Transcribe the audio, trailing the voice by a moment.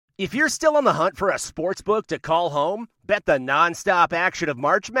If you're still on the hunt for a sports book to call home, bet the nonstop action of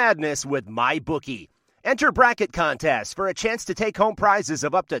March Madness with MyBookie. Enter bracket contests for a chance to take home prizes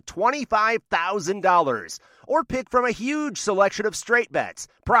of up to $25,000, or pick from a huge selection of straight bets,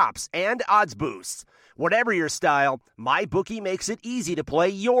 props, and odds boosts. Whatever your style, MyBookie makes it easy to play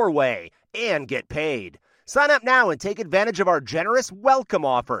your way and get paid. Sign up now and take advantage of our generous welcome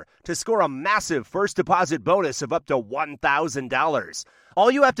offer to score a massive first deposit bonus of up to $1,000. All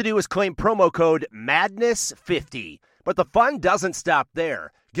you have to do is claim promo code MADNESS50. But the fun doesn't stop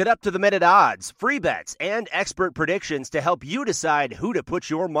there. Get up-to-the-minute odds, free bets, and expert predictions to help you decide who to put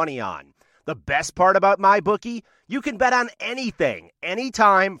your money on. The best part about MyBookie? You can bet on anything,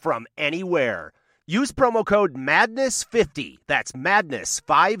 anytime, from anywhere. Use promo code MADNESS50, that's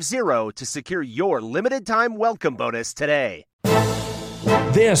MADNESS50, to secure your limited-time welcome bonus today.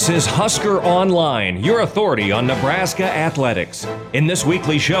 This is Husker Online, your authority on Nebraska athletics. In this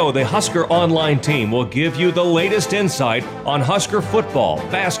weekly show, the Husker Online team will give you the latest insight on Husker football,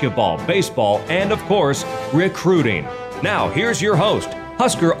 basketball, baseball, and, of course, recruiting. Now, here's your host,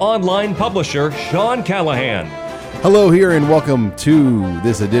 Husker Online publisher Sean Callahan. Hello here and welcome to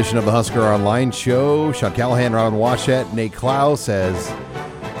this edition of the Husker Online Show. Sean Callahan, Robin Washett, Nate Klaus, as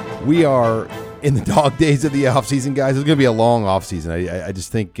we are in the dog days of the offseason, guys. It's going to be a long offseason. I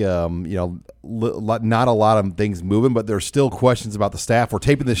just think, not a lot of things moving, but there's still questions about the staff. We're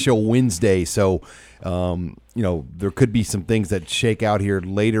taping this show Wednesday, so, there could be some things that shake out here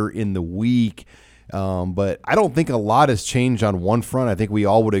later in the week. But I don't think a lot has changed on one front. I think we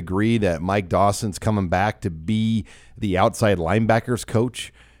all would agree that Mike Dawson's coming back to be the outside linebackers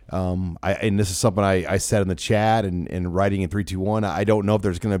coach. And this is something I said in the chat and writing in 321. I don't know if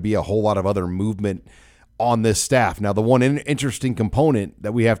there's going to be a whole lot of other movement on this staff. Now, the one interesting component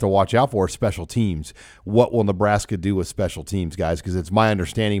that we have to watch out for is special teams. What will Nebraska do with special teams, guys? Because it's my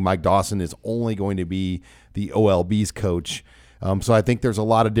understanding Mike Dawson is only going to be the OLB's coach. So I think there's a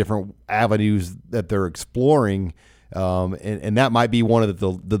lot of different avenues that they're exploring, and that might be one of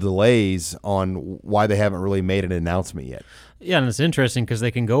the delays on why they haven't really made an announcement yet. Yeah, and it's interesting because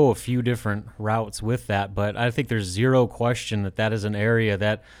they can go a few different routes with that, but I think there's zero question that is an area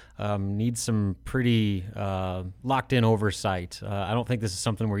that needs some pretty locked-in oversight. I don't think this is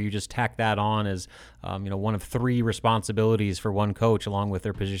something where you just tack that on as one of three responsibilities for one coach along with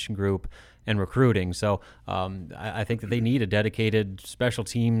their position group and recruiting. So I think that they need a dedicated special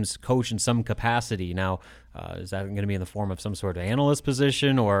teams coach in some capacity. Now, is that going to be in the form of some sort of analyst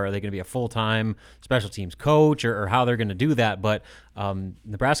position, or are they going to be a full-time special teams coach, or how they're going to do that? But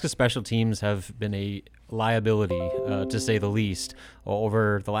Nebraska special teams have been a liability, to say the least,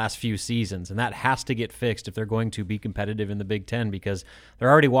 over the last few seasons, and that has to get fixed if they're going to be competitive in the Big Ten, because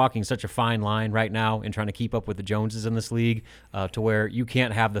they're already walking such a fine line right now in trying to keep up with the Joneses in this league, to where you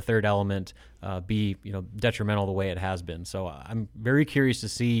can't have the third element be detrimental the way it has been. So I'm very curious to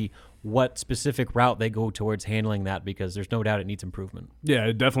see what specific route they go towards handling that, because there's no doubt it needs improvement. Yeah,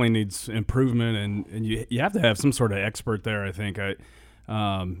 it definitely needs improvement, and you have to have some sort of expert there, I think.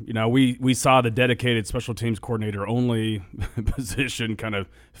 We saw the dedicated special teams coordinator only position kind of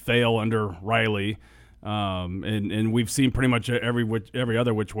fail under Riley, and we've seen pretty much every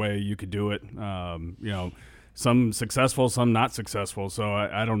other which way you could do it. Some successful, some not successful. So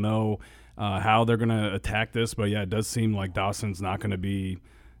I don't know how they're going to attack this, but yeah, it does seem like Dawson's not going to be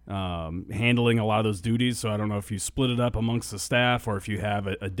handling a lot of those duties. So I don't know if you split it up amongst the staff, or if you have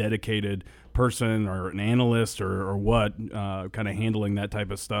a dedicated person or an analyst or what kind of handling that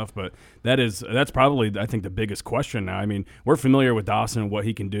type of stuff. But that's probably, I think, the biggest question now. I mean, we're familiar with Dawson and what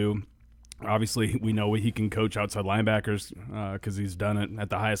he can do. Obviously, we know he can coach outside linebackers because he's done it at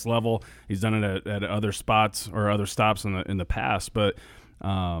the highest level. He's done it at other spots or other stops in the past. But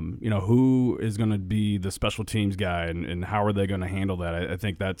who is going to be the special teams guy, and how are they going to handle that? I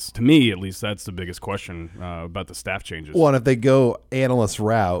think that's, to me at least, that's the biggest question about the staff changes. Well, and if they go analyst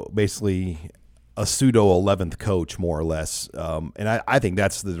route, basically a pseudo 11th coach, more or less, and I think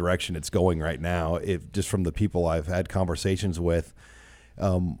that's the direction it's going right now. If just from the people I've had conversations with,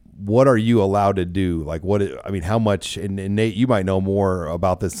 what are you allowed to do? Like, how much? And Nate, you might know more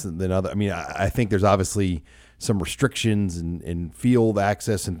about this than other. I mean, I think there's obviously some restrictions and field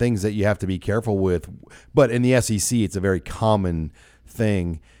access and things that you have to be careful with. But in the SEC, it's a very common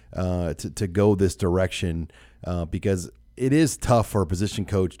thing to go this direction because it is tough for a position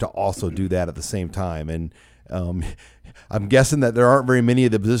coach to also do that at the same time. And I'm guessing that there aren't very many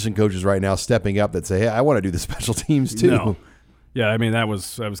of the position coaches right now stepping up that say, hey, I want to do the special teams too. No. Yeah, I mean, that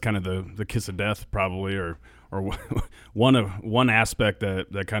was kind of the kiss of death probably, or one aspect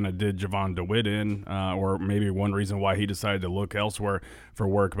that kind of did Javon DeWitt in, or maybe one reason why he decided to look elsewhere for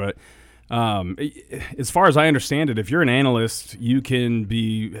work. But as far as I understand it, if you're an analyst, you can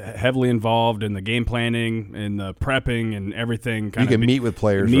be heavily involved in the game planning and the prepping and everything. You can meet with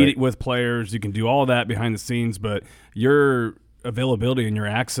players. With players. You can do all that behind the scenes, but your availability and your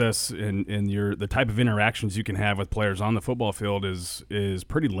access and the type of interactions you can have with players on the football field is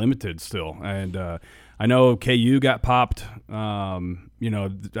pretty limited still. And I know KU got popped.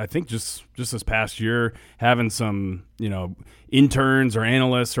 I think just this past year, having some interns or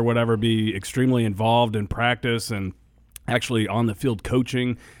analysts or whatever be extremely involved in practice and actually on the field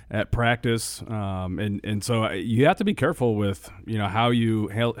coaching at practice, and so you have to be careful with how you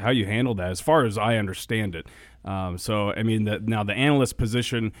handle that, as far as I understand it. So I mean now the analyst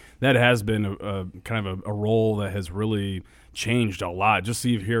position, that has been a kind of a role that has really changed a lot, just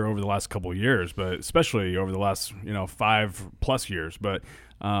here over the last couple of years, but especially over the last 5+ years. But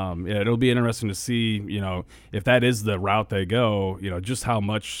it'll be interesting to see if that is the route they go, just how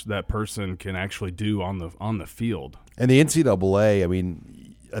much that person can actually do on the field. And the NCAA, I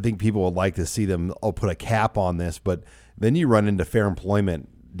mean, I think people would like to see them put a cap on this, but then you run into fair employment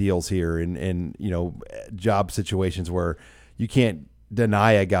deals here and job situations where you can't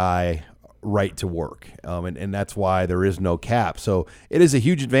deny a guy right to work, and that's why there is no cap. So it is a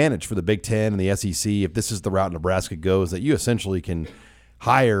huge advantage for the Big Ten and the SEC, if this is the route Nebraska goes, that you essentially can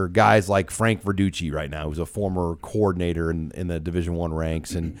hire guys like Frank Verducci right now, who's a former coordinator in the Division I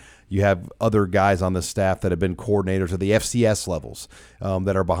ranks, and you have other guys on the staff that have been coordinators at the FCS levels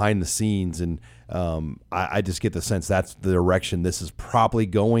that are behind the scenes. And I just get the sense that's the direction this is probably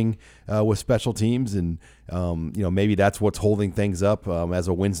going with special teams. And, maybe that's what's holding things up as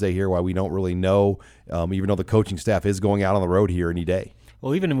a Wednesday here, why we don't really know, even though the coaching staff is going out on the road here any day.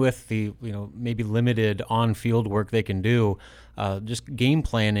 Well, even with the maybe limited on-field work they can do, just game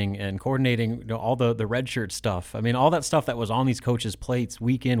planning and coordinating all the red shirt stuff. I mean, all that stuff that was on these coaches' plates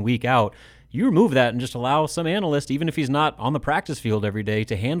week in, week out. You remove that and just allow some analyst, even if he's not on the practice field every day,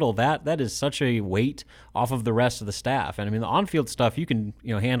 to handle that. That is such a weight off of the rest of the staff. And I mean, the on-field stuff you can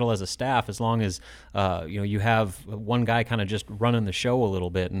handle as a staff, as long as you have one guy kind of just running the show a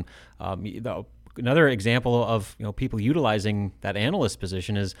little bit. And another example of people utilizing that analyst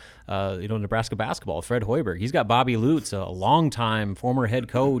position is Nebraska basketball. Fred Hoiberg, he's got Bobby Lutz, a longtime former head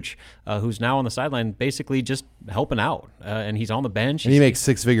coach who's now on the sideline, basically just helping out, and he's on the bench. And he makes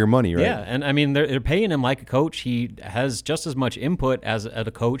six-figure money, right? Yeah, and I mean they're paying him like a coach. He has just as much input as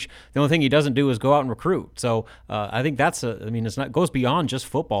a coach. The only thing he doesn't do is go out and recruit. So I think it goes beyond just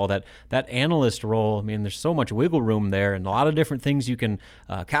football. That analyst role. I mean, there's so much wiggle room there, and a lot of different things you can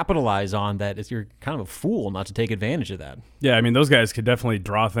capitalize on. You're kind of a fool not to take advantage of that. Yeah, I mean, those guys could definitely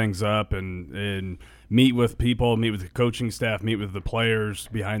draw things up and meet with people, meet with the coaching staff, meet with the players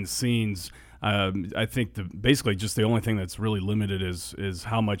behind the scenes. I think basically just the only thing that's really limited is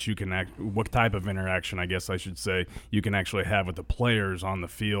how much you can what type of interaction, I guess I should say, you can actually have with the players on the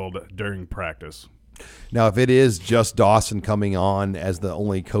field during practice. Now, if it is just Dawson coming on as the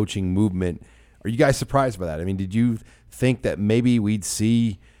only coaching movement, are you guys surprised by that? I mean, did you think that maybe we'd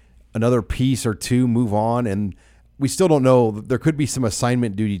see another piece or two move on? And we still don't know. There could be some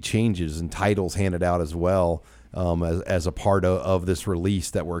assignment duty changes and titles handed out as well as a part of this release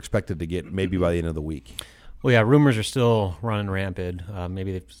that we're expected to get maybe by the end of the week. Well, yeah, rumors are still running rampant.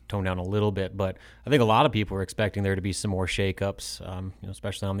 Maybe they've toned down a little bit, but I think a lot of people are expecting there to be some more shakeups,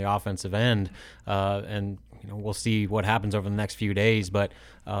 especially on the offensive end. And we'll see what happens over the next few days. But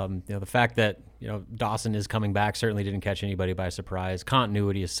the fact that Dawson is coming back certainly didn't catch anybody by surprise.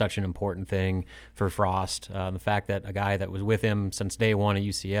 Continuity is such an important thing for Frost. The fact that a guy that was with him since day one at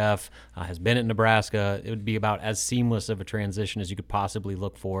UCF has been at Nebraska, it would be about as seamless of a transition as you could possibly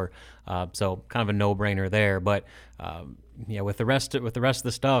look for. So kind of a no-brainer there. But with the rest of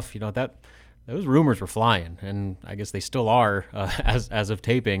the stuff, those rumors were flying, and I guess they still are as of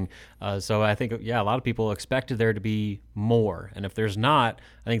taping. So I think, a lot of people expected there to be more. And if there's not,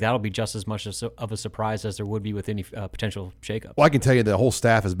 I think that'll be just as much of a surprise as there would be with any potential shakeup. Well, I can tell you the whole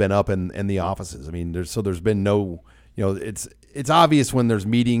staff has been up in the offices. I mean, there's been no, it's obvious when there's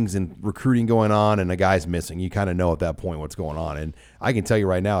meetings and recruiting going on and a guy's missing. You kind of know at that point what's going on. And I can tell you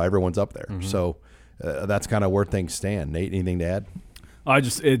right now, everyone's up there. Mm-hmm. So that's kind of where things stand. Nate, anything to add?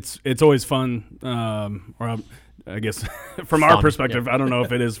 It's always fun, or I guess from our perspective, I don't know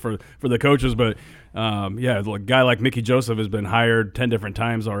if it is for the coaches, but a guy like Mickey Joseph has been hired 10 different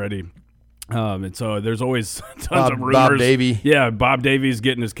times already. And so there's always tons of rumors. Bob Davie. Yeah, Bob Davie's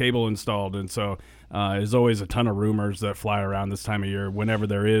getting his cable installed. And so there's always a ton of rumors that fly around this time of year whenever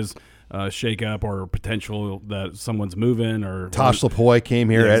there is shakeup or potential that someone's moving. Or Tosh Lapoy came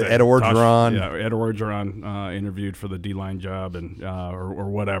here. Ed Orgeron. Ed Orgeron interviewed for the D-line job and or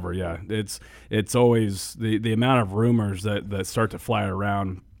whatever. Yeah, it's always the amount of rumors that start to fly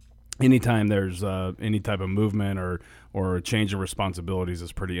around. Anytime there's any type of movement or a change of responsibilities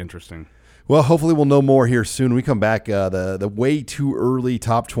is pretty interesting. Well, hopefully we'll know more here soon. When we come back, the way too early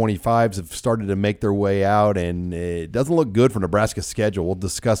top 25s have started to make their way out, and it doesn't look good for Nebraska's schedule. We'll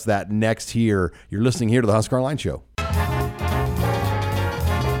discuss that next here. You're listening here to the Husker Online Show.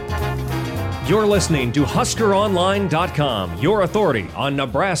 You're listening to HuskerOnline.com, your authority on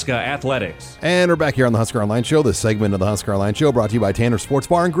Nebraska athletics. And we're back here on the Husker Online Show. This segment of the Husker Online Show brought to you by Tanner's Sports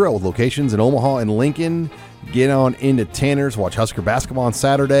Bar and Grill with locations in Omaha and Lincoln. Get on into Tanner's. Watch Husker basketball on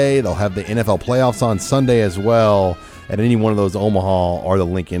Saturday. They'll have the NFL playoffs on Sunday as well at any one of those Omaha or the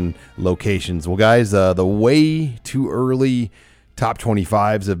Lincoln locations. Well, guys, the way too early top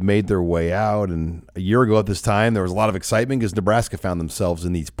 25s have made their way out. And a year ago at this time, there was a lot of excitement because Nebraska found themselves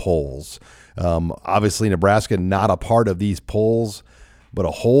in these polls. Obviously, Nebraska not a part of these polls, but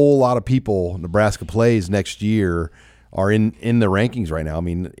a whole lot of people Nebraska plays next year are in the rankings right now. I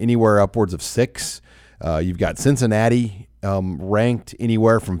mean, anywhere upwards of 6. You've got Cincinnati ranked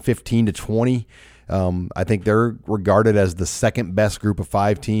anywhere from 15 to 20. I think they're regarded as the second best group of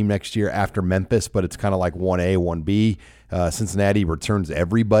 5 team next year after Memphis, but it's kind of like 1A, 1B. Cincinnati returns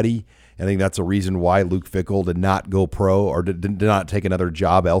everybody. I think that's a reason why Luke Fickell did not go pro or did not take another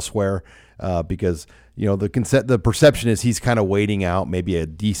job elsewhere because, you know, the perception is he's kind of waiting out maybe a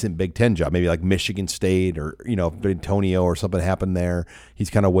decent Big Ten job, maybe like Michigan State or, you know, Antonio or something happened there. He's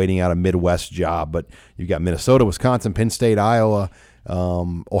kind of waiting out a Midwest job. But you've got Minnesota, Wisconsin, Penn State, Iowa,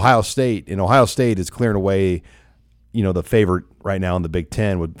 Ohio State. And Ohio State is clearing away, you know, the favorite right now in the Big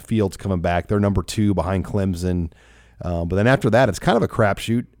Ten with Fields coming back. They're number 2 behind Clemson. But then after that, it's kind of a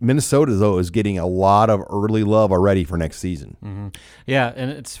crapshoot. Minnesota, though, is getting a lot of early love already for next season. Mm-hmm. Yeah,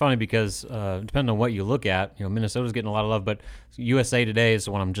 and it's funny because depending on what you look at, you know, Minnesota's getting a lot of love, but USA Today is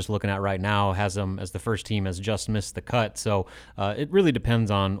the one I'm just looking at right now, has them as the first team has just missed the cut. So it really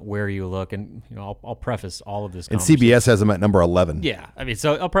depends on where you look. And, you know, I'll preface all of this. And CBS has them at number 11. Yeah, I mean,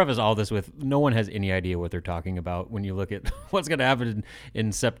 so I'll preface all this with no one has any idea what they're talking about when you look at what's going to happen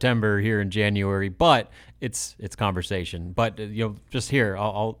in September here in January, but it's conversation. But, you know, just here,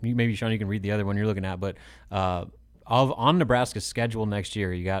 maybe, Sean, you can read the other one you're looking at, but on Nebraska's schedule next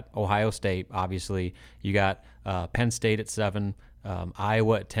year, you got Ohio State, obviously. You got Penn State at 7,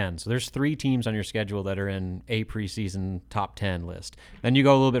 Iowa at 10. So there's 3 teams on your schedule that are in a preseason top 10 list. Then you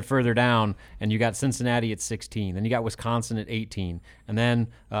go a little bit further down, and you got Cincinnati at 16. Then you got Wisconsin at 18. And then,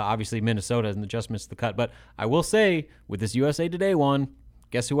 obviously, Minnesota just missed the cut. But I will say, with this USA Today one,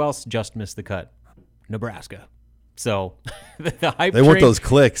 guess who else just missed the cut? Nebraska. So the hype they want those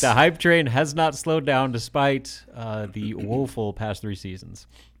clicks. The hype train has not slowed down despite the woeful past 3 seasons.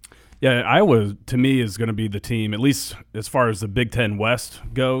 Yeah, Iowa, to me, is going to be the team, at least as far as the Big Ten West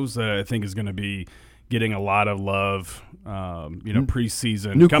goes, I think is going to be getting a lot of love,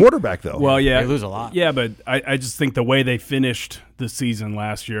 preseason. New quarterback, though. Well, yeah. They lose a lot. Yeah, but I just think the way they finished the season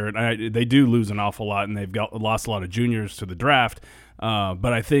last year, and they do lose an awful lot, and they've lost a lot of juniors to the draft.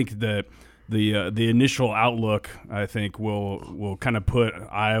 But I think that the initial outlook, I think, will kind of put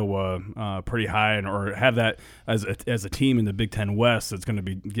Iowa pretty high, or have that as a team in the Big Ten West that's going to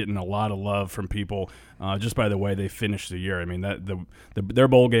be getting a lot of love from people just by the way they finished the year. I mean, their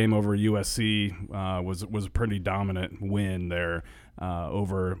bowl game over USC was a pretty dominant win there.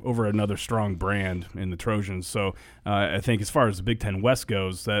 Over another strong brand in the Trojans. So I think as far as the Big Ten West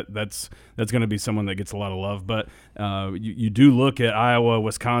goes, that's going to be someone that gets a lot of love. But you do look at Iowa,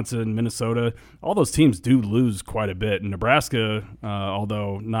 Wisconsin, Minnesota. All those teams do lose quite a bit. And Nebraska,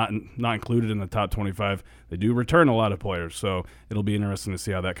 although not included in the top 25, they do return a lot of players. So it'll be interesting to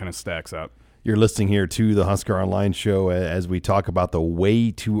see how that kind of stacks out. You're listening here to the Husker Online Show as we talk about the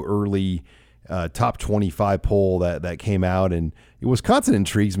way too early top 25 poll that came out. And Wisconsin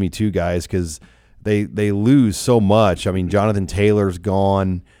intrigues me too, guys, because they lose so much. I mean, Jonathan Taylor's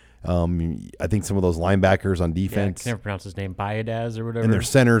gone. I think some of those linebackers on defense. I can never pronounce his name, Baidaz or whatever. And their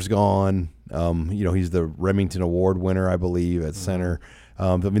center's gone. He's the Remington Award winner, I believe, at center.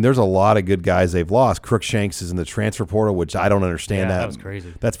 I mean, there's a lot of good guys they've lost. Crookshanks is in the transfer portal, which I don't understand. That was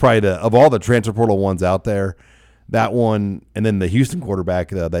crazy. That's probably of all the transfer portal ones out there. That one, and then the Houston quarterback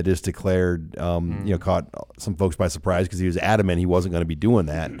that just declared, caught some folks by surprise because he was adamant he wasn't going to be doing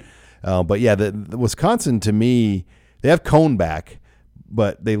that. But yeah, the Wisconsin, to me, they have Cone back,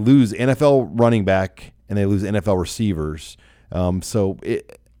 but they lose NFL running back and they lose NFL receivers.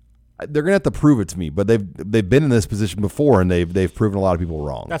 they're going to have to prove it to me, but they've been in this position before, and they've proven a lot of people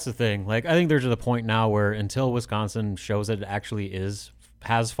wrong. That's the thing. Like, I think they're to the point now where until Wisconsin shows that it actually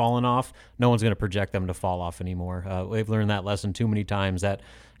has fallen off, no one's going to project them to fall off anymore. They've learned that lesson too many times that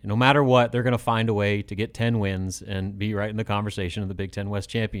no matter what, they're going to find a way to get 10 wins and be right in the conversation of the Big Ten West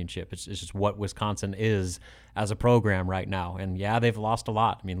Championship. It's just what Wisconsin is as a program right now. And, yeah, they've lost a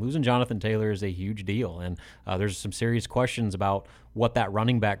lot. I mean, losing Jonathan Taylor is a huge deal. And there's some serious questions about what that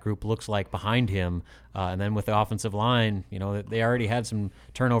running back group looks like behind him. And then with the offensive line, they already had some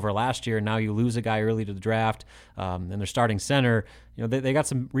turnover last year. And now you lose a guy early to the draft, and their starting center. They got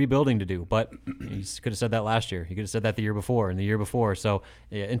some rebuilding to do. But you could have said that last year. You could have said that the year before and the year before. So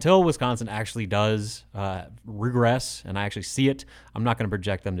until Wisconsin actually does regress, and I actually see it, I'm not going to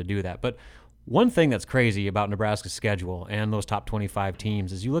project them to do that. But one thing that's crazy about Nebraska's schedule and those top 25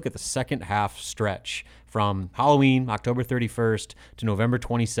 teams is you look at the second half stretch from Halloween, October 31st, to November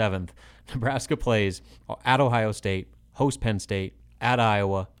 27th. Nebraska plays at Ohio State, host Penn State, at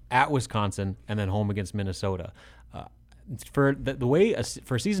Iowa, at Wisconsin, and then home against Minnesota. For the way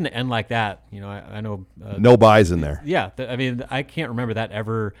for a season to end like that, I know no buys in there. Yeah, I can't remember that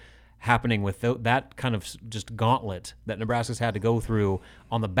ever happening with that kind of just gauntlet that Nebraska's had to go through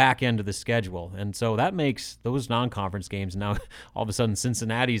on the back end of the schedule. And so that makes those non-conference games, now all of a sudden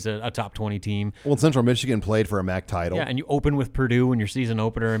Cincinnati's a top 20 team. Well, Central Michigan played for a MAC title. Yeah, and you open with Purdue in your season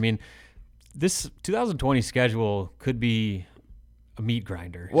opener. I mean, this 2020 schedule could be a meat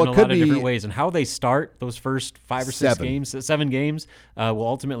grinder in a lot of different ways, and how they start those first 5 or 6 games, 7 games, will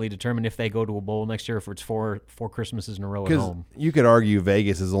ultimately determine if they go to a bowl next year, if it's four Christmases in a row at home. You could argue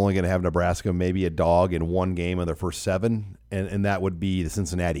Vegas is only going to have Nebraska maybe a dog in one game of their first 7, and that would be the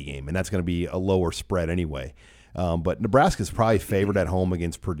Cincinnati game, and that's going to be a lower spread anyway. But Nebraska's probably favored at home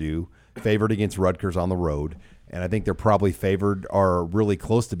against Purdue, favored against Rutgers on the road, and I think they're probably favored or really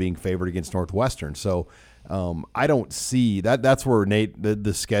close to being favored against Northwestern. So I don't see that. That's where, Nate,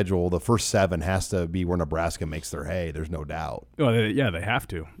 the schedule, the first 7 has to be where Nebraska makes their hay. There's no doubt. Well, yeah, they have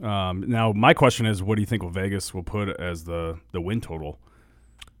to. Now, my question is, what do you think Vegas will put as the win total?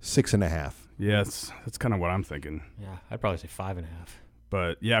 6.5. Yes, that's kind of what I'm thinking. Yeah, I'd probably say 5.5.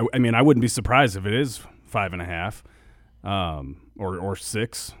 But yeah, I mean, I wouldn't be surprised if it is 5.5, or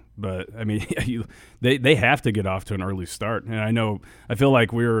 6. But, I mean, they have to get off to an early start. And I feel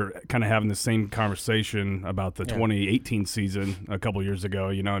like we were kind of having the same conversation about the 2018 season a couple years ago,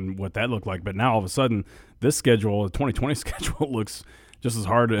 and what that looked like. But now all of a sudden, this schedule, the 2020 schedule, looks just as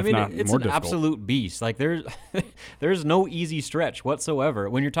hard, if not more difficult. It's an absolute beast. Like, there's no easy stretch whatsoever.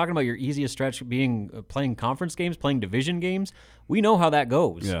 When you're talking about your easiest stretch being playing conference games, playing division games, we know how that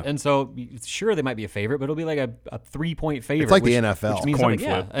goes. Yeah. And so, sure, they might be a favorite, but it'll be like a 3-point favorite. It's like the NFL. Which means coin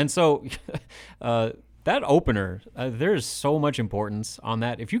flip. And so, that opener, there's so much importance on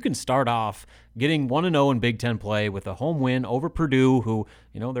that. If you can start off getting 1-0 in Big Ten play with a home win over Purdue, who,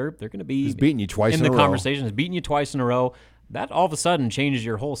 they're going to be beating you twice in the a conversation, has beaten you twice in a row. That all of a sudden changes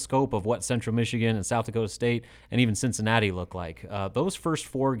your whole scope of what Central Michigan and South Dakota State and even Cincinnati look like. Those first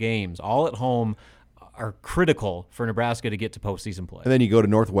 4 games, all at home, are critical for Nebraska to get to postseason play. And then you go to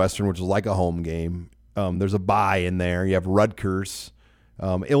Northwestern, which is like a home game. There's a bye in there. You have Rutgers.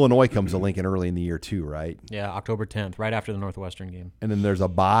 Illinois comes to Lincoln early in the year too, right? Yeah, October 10th, right after the Northwestern game. And then there's a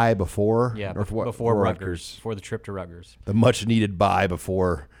bye before? Yeah, before Rutgers, before the trip to Rutgers. The much-needed bye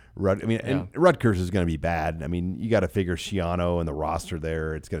before and Rutgers is going to be bad. I mean, you got to figure Schiano and the roster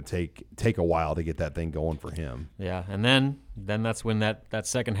there. It's going to take a while to get that thing going for him. Yeah, and then that's when that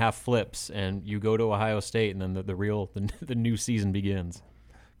second half flips, and you go to Ohio State, and then the new season begins.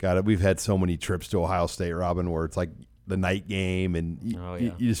 Got it. We've had so many trips to Ohio State, Robin, where it's like the night game, and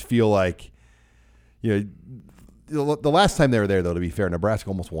you just feel like, the last time they were there, though, to be fair, Nebraska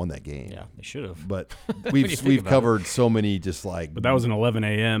almost won that game. Yeah, they should have. But we've covered so many just like. But that was an 11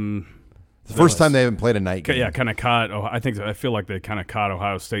 a.m. The first time they haven't played a night game. Yeah, kind of caught. I feel like they kind of caught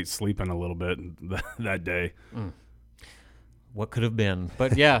Ohio State sleeping a little bit that day. What could have been?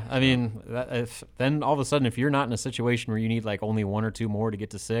 But yeah, I mean, then all of a sudden, if you're not in a situation where you need like only 1 or 2 more to get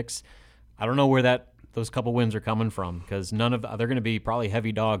to 6, I don't know where those couple wins are coming from, because they're going to be probably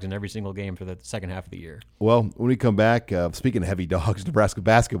heavy dogs in every single game for the second half of the year. Well, when we come back, speaking of heavy dogs, Nebraska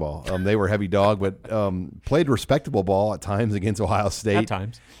basketball, they were heavy dog, but played respectable ball at times against Ohio State.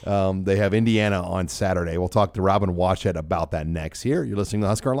 At times. They have Indiana on Saturday. We'll talk to Robin Washett about that next. Here, you're listening to the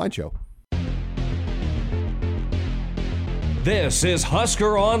Husker Online Show. This is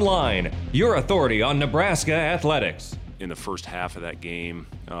Husker Online, your authority on Nebraska athletics. in the first half of that game,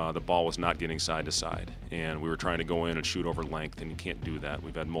 the ball was not getting side to side, and we were trying to go in and shoot over length, and you can't do that.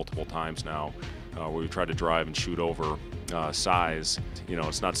 We've had multiple times now where we tried to drive and shoot over size.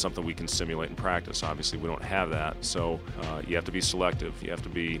 It's not something we can simulate in practice. Obviously, we don't have that, so you have to be selective. You have to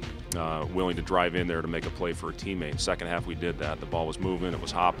be willing to drive in there to make a play for a teammate. Second half, we did that. The ball was moving, it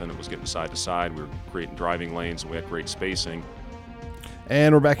was hopping, it was getting side to side. We were creating driving lanes, and we had great spacing.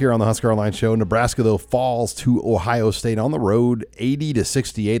 And we're back here on the Husker Online Show. Nebraska, though, falls to Ohio State on the road,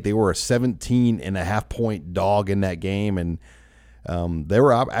 80-68. They were a 17.5-point dog in that game, and there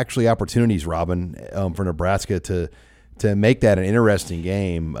were actually opportunities, Robin, for Nebraska to make that an interesting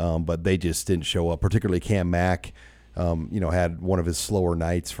game, but they just didn't show up. Particularly Cam Mack, had one of his slower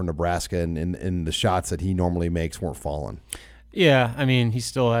nights for Nebraska, and the shots that he normally makes weren't falling. Yeah, I mean, he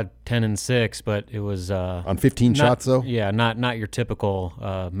still had 10 and 6, but it was on 15 shots though. Yeah, not your typical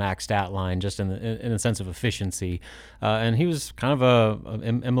max stat line, just in a sense of efficiency. And he was kind of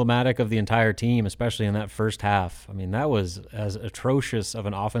emblematic of the entire team, especially in that first half. I mean, that was as atrocious of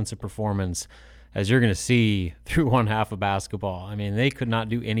an offensive performance as you're going to see through one half of basketball. I mean, they could not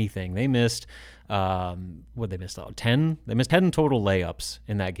do anything. They missed. They missed 10. They missed 10 total layups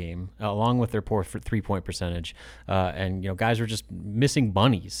in that game, along with their poor 3-point percentage. And guys were just missing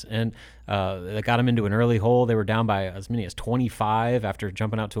bunnies, and that got them into an early hole. They were down by as many as 25 after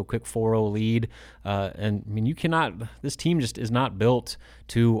jumping out to a quick 4-0 lead. And I mean, you cannot. This team just is not built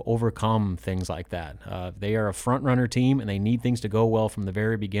to overcome things like that. They are a front runner team, and they need things to go well from the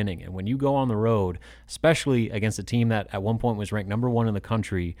very beginning. And when you go on the road, especially against a team that at one point was ranked number 1 in the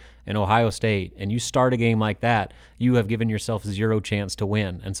country in Ohio State, and you start a game like that, you have given yourself zero chance to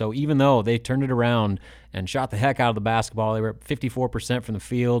win. And so even though they turned it around and shot the heck out of the basketball, they were at 54% from the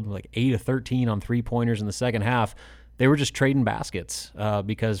field, like 8 of 13 on three-pointers in the second half, they were just trading baskets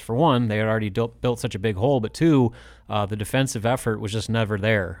because, for one, they had already built such a big hole, but two, the defensive effort was just never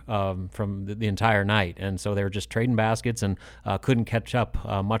there from the entire night. And so they were just trading baskets and couldn't catch up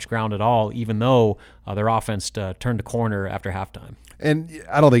much ground at all, even though their offense turned a corner after halftime. And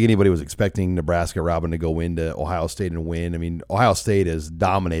I don't think anybody was expecting Nebraska, Robin, to go into Ohio State and win. I mean, Ohio State has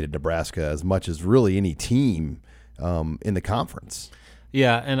dominated Nebraska as much as really any team in the conference.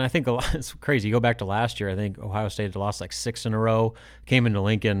 Yeah, and I think it's crazy. You go back to last year, I think Ohio State had lost like 6 in a row, came into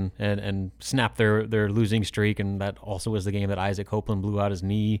Lincoln and snapped their losing streak, and that also was the game that Isaac Copeland blew out his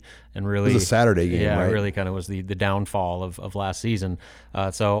knee and really – it was a Saturday game, yeah, right? It really kind of was the downfall of last season.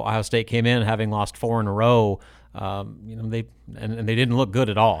 So Ohio State came in having lost 4 in a row. They didn't look good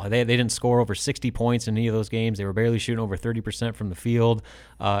at all. They didn't score over 60 points in any of those games. They were barely shooting over 30% from the field,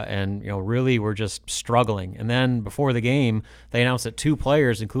 and really were just struggling. And then before the game, they announced that 2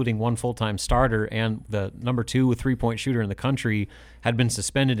 players, including 1 full-time starter and the number 2 3-point shooter in the country, had been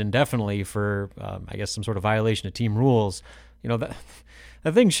suspended indefinitely for, I guess, some sort of violation of team rules.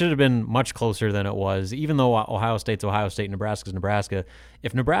 The thing should have been much closer than it was, even though Ohio State's Ohio State, Nebraska's Nebraska.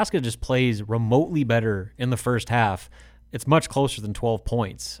 If Nebraska just plays remotely better in the first half, it's much closer than 12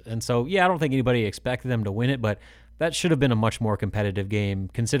 points. And so, yeah, I don't think anybody expected them to win it, but that should have been a much more competitive game,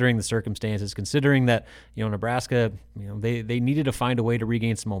 considering the circumstances, considering that, Nebraska, they needed to find a way to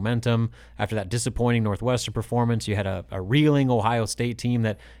regain some momentum after that disappointing Northwestern performance. You had a reeling Ohio State team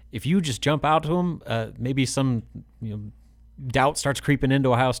that if you just jump out to them, maybe some, doubt starts creeping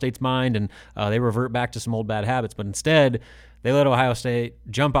into Ohio State's mind, and they revert back to some old bad habits. But instead, they let Ohio State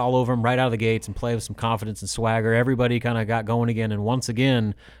jump all over them right out of the gates and play with some confidence and swagger. Everybody kind of got going again, and once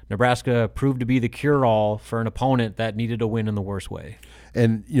again, Nebraska proved to be the cure-all for an opponent that needed to win in the worst way.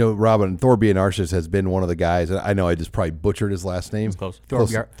 And, Robin, Thor Bjarnarsson has been one of the guys, I know I just probably butchered his last name. It's close. Thor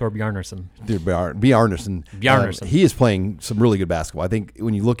Bjarnarsson. Bjarnarsson. He is playing some really good basketball. I think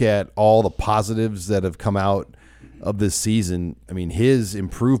when you look at all the positives that have come out of this season, I mean, his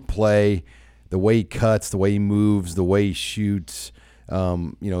improved play, the way he cuts, the way he moves, the way he shoots,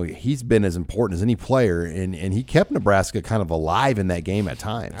 he's been as important as any player, and he kept Nebraska kind of alive in that game at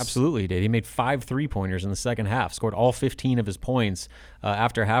times. Absolutely, he did. He made 5 3-pointers in the second half, scored all 15 of his points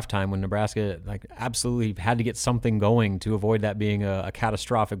after halftime when Nebraska absolutely had to get something going to avoid that being a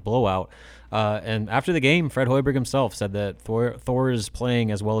catastrophic blowout. And after the game, Fred Hoiberg himself said that Thor is playing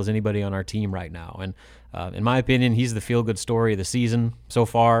as well as anybody on our team right now. And in my opinion, he's the feel-good story of the season so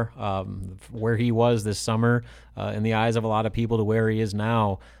far. Where he was this summer in the eyes of a lot of people to where he is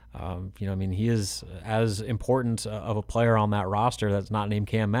now. He is as important of a player on that roster that's not named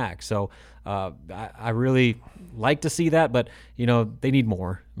Cam Mack. So I really like to see that, but, they need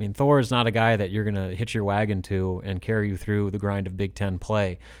more. I mean, Thor is not a guy that you're going to hitch your wagon to and carry you through the grind of Big Ten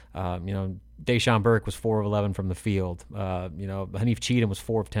play. Deshaun Burke was 4 of 11 from the field. Hanif Cheatham was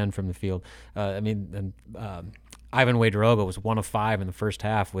 4 of 10 from the field. Ivan Wadroga was 1 of 5 in the first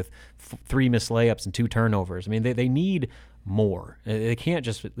half with 3 missed layups and 2 turnovers. I mean, they need more. They can't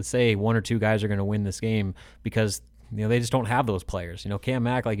just say 1 or 2 guys are going to win this game because they just don't have those players. Cam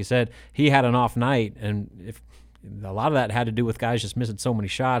Mack, like you said, he had an off night, and if a lot of that had to do with guys just missing so many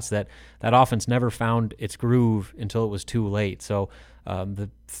shots that offense never found its groove until it was too late. So the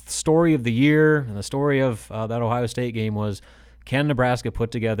story of the year and the story of that Ohio State game was, can Nebraska put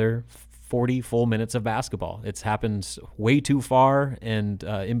together 40 full minutes of basketball? It's happened way too far and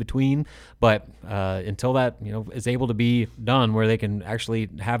in between, but until that is able to be done, where they can actually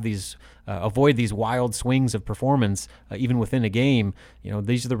have these avoid these wild swings of performance even within a game,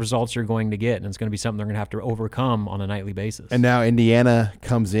 these are the results you're going to get, and it's going to be something they're going to have to overcome on a nightly basis. And now Indiana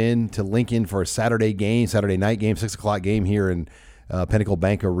comes in to Lincoln for a Saturday night game, 6 o'clock game here in Pinnacle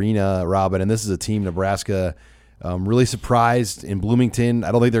Bank Arena, Robin, and this is a team Nebraska really surprised in Bloomington.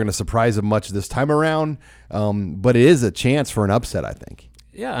 I don't think they're going to surprise them much this time around, but it is a chance for an upset, I think.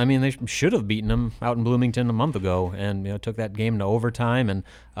 Yeah, I mean, they should have beaten them out in Bloomington a month ago and took that game to overtime. And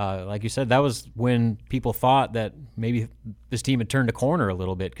like you said, that was when people thought that maybe this team had turned a corner a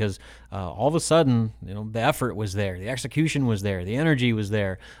little bit, because all of a sudden, the effort was there, the execution was there, the energy was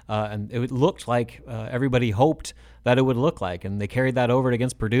there, and it looked like everybody hoped that it would look like. And they carried that over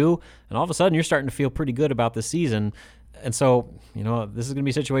against Purdue, and all of a sudden you're starting to feel pretty good about the season. And so, this is going to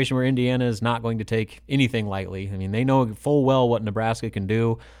be a situation where Indiana is not going to take anything lightly. I mean, they know full well what Nebraska can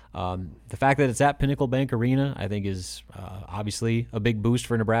do. The fact that it's at Pinnacle Bank Arena, I think, is obviously a big boost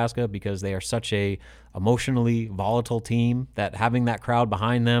for Nebraska, because they are such a emotionally volatile team that having that crowd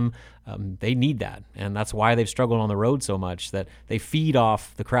behind them, they need that. And that's why they've struggled on the road so much, that they feed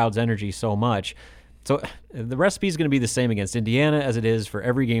off the crowd's energy so much. So the recipe is going to be the same against Indiana as it is for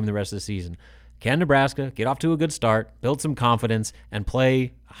every game the rest of the season. Can Nebraska get off to a good start, build some confidence, and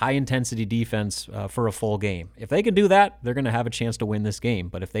play high-intensity defense for a full game? If they can do that, they're going to have a chance to win this game.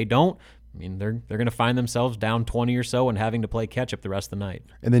 But if they don't, I mean, they're going to find themselves down 20 or so and having to play catch-up the rest of the night.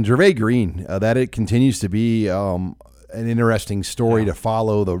 And then Gervais Green, that it continues to be an interesting story to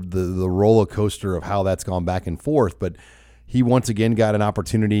follow, the roller coaster of how that's gone back and forth. But he once again got an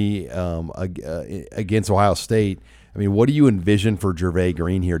opportunity against Ohio State. I mean, what do you envision for Gervais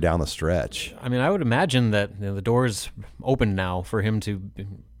Green here down the stretch? I mean, I would imagine that the door's open now for him to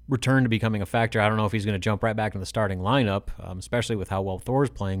return to becoming a factor. I don't know if he's going to jump right back into the starting lineup, especially with how well Thor's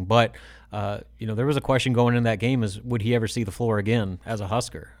playing. But, there was a question going into that game, is would he ever see the floor again as a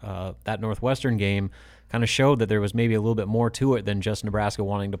Husker? That Northwestern game kind of showed that there was maybe a little bit more to it than just Nebraska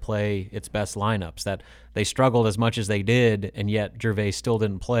wanting to play its best lineups, that they struggled as much as they did, and yet Gervais still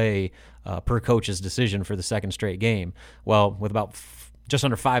didn't play per coach's decision for the second straight game. Well, with about just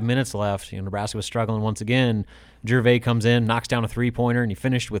under 5 minutes left, Nebraska was struggling once again. Gervais comes in, knocks down a three-pointer, and he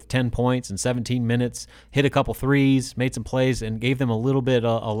finished with 10 points in 17 minutes, hit a couple threes, made some plays, and gave them a little bit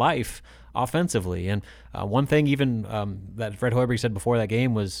of life offensively. And one thing even that Fred Hoiberg said before that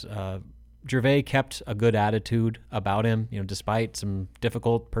game was Gervais kept a good attitude about him, despite some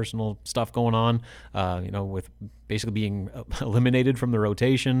difficult personal stuff going on, with basically being eliminated from the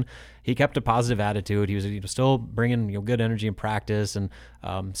rotation. He kept a positive attitude. He was still bringing good energy in practice and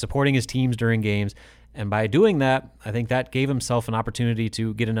supporting his teams during games. And by doing that, I think that gave himself an opportunity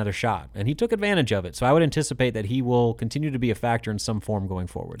to get another shot. And he took advantage of it. So I would anticipate that he will continue to be a factor in some form going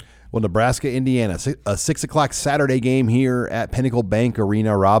forward. Well, Nebraska, Indiana, a 6 o'clock Saturday game here at Pinnacle Bank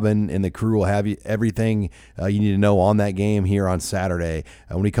Arena. Robin and the crew will have everything you need to know on that game here on Saturday.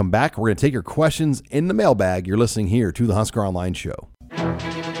 And when we come back, we're going to take your questions in the mailbag. You're listening here to the Husker Online Show.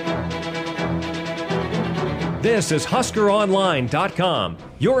 This is HuskerOnline.com,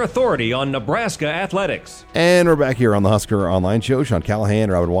 your authority on Nebraska athletics. And we're back here on the Husker Online Show. Sean Callahan,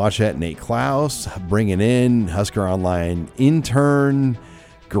 Robin Washett, Nate Klaus, bringing in Husker Online intern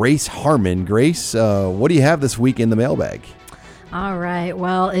Grace Harmon. Grace, what do you have this week in the mailbag? All right.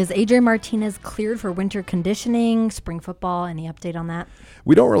 Well, is AJ Martinez cleared for winter conditioning, spring football? Any update on that?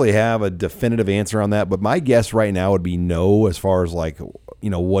 We don't really have a definitive answer on that, but my guess right now would be no, as far as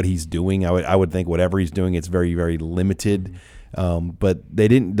what he's doing. I would think whatever he's doing, it's very, very limited. But they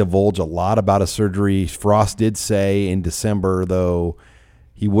didn't divulge a lot about a surgery. Frost did say in December, though,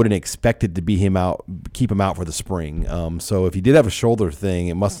 he wouldn't expect it to be keep him out for the spring. So if he did have a shoulder thing,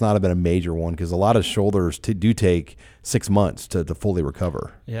 it must not have been a major one, because a lot of shoulders do take 6 months to fully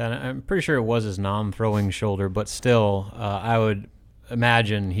recover. Yeah, and I'm pretty sure it was his non-throwing shoulder, but still, I would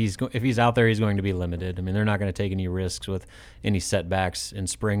imagine if he's out there, he's going to be limited. I mean, they're not going to take any risks with any setbacks in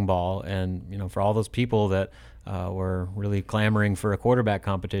spring ball. And, for all those people that were really clamoring for a quarterback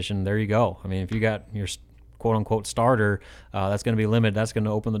competition, there you go. I mean, if you got your quote-unquote starter, that's going to be limited. That's going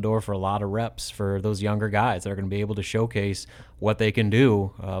to open the door for a lot of reps for those younger guys that are going to be able to showcase what they can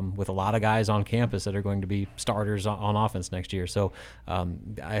do with a lot of guys on campus that are going to be starters on offense next year. So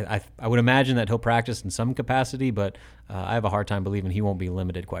I would imagine that he'll practice in some capacity, but I have a hard time believing he won't be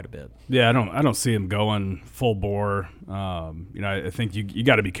limited quite a bit. Yeah, I don't see him going full bore. I think you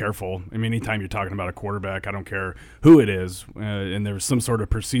got to be careful. I mean, anytime you're talking about a quarterback, I don't care who it is, and there's some sort of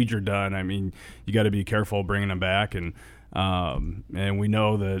procedure done. I mean, you got to be careful bringing him back, and we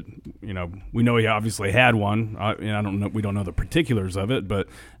know that we know he obviously had one. We don't know the particulars of it, but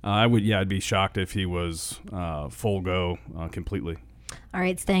I'd be shocked if he was full go completely. All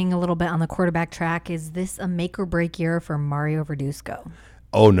right, staying a little bit on the quarterback track, is this a make or break year for Mario Verduzco?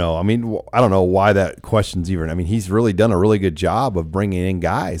 Oh, no. I mean, I don't know why that question's even. I mean, he's really done a really good job of bringing in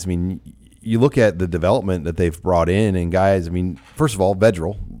guys. I mean, you look at the development that they've brought in and guys. I mean, first of all,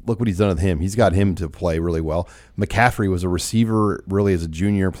 Vedral, look what he's done with him. He's got him to play really well. McCaffrey was a receiver really as a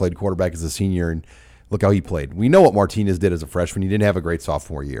junior, played quarterback as a senior, and look how he played. We know what Martinez did as a freshman. He didn't have a great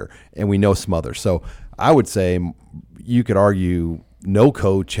sophomore year, and we know Smothers. So I would say you could argue no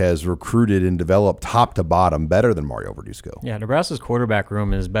coach has recruited and developed top to bottom better than Mario Verduzco. Yeah, Nebraska's quarterback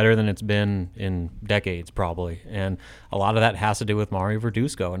room is better than it's been in decades, probably, and a lot of that has to do with Mario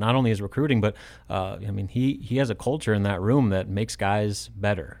Verduzco, and not only his recruiting, but he has a culture in that room that makes guys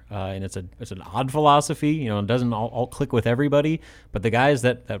better, and it's an odd philosophy. It doesn't all click with everybody, but the guys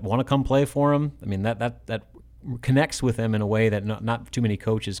that want to come play for him, I mean that connects with them in a way that not too many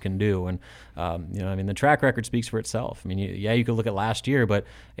coaches can do. And the track record speaks for itself. I mean, you could look at last year, but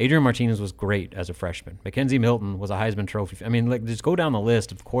Adrian Martinez was great as a freshman. Mackenzie Milton was a Heisman Trophy. I mean, just go down the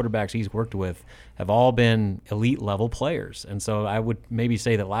list of the quarterbacks he's worked with have all been elite level players. And so I would maybe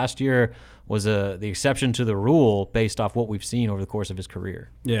say that last year was the exception to the rule based off what we've seen over the course of his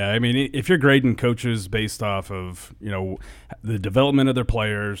career. Yeah, I mean, if you're grading coaches based off of the development of their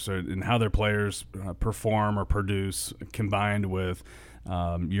players and how their players perform or produce, combined with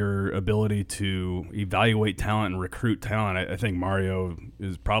your ability to evaluate talent and recruit talent, I think Mario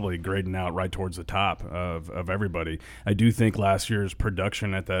is probably grading out right towards the top of everybody. I do think last year's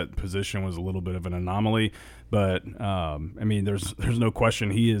production at that position was a little bit of an anomaly, but there's no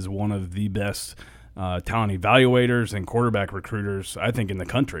question he is one of the best talent evaluators and quarterback recruiters, I think, in the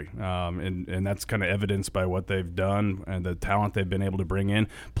country, and that's kind of evidenced by what they've done and the talent they've been able to bring in.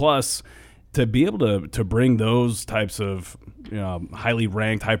 Plus, to be able to bring those types of highly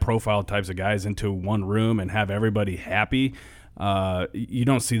ranked, high-profile types of guys into one room and have everybody happy, you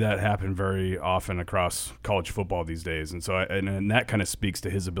don't see that happen very often across college football these days. And so, and that kind of speaks to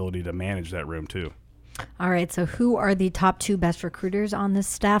his ability to manage that room too. All right, so who are the top two best recruiters on this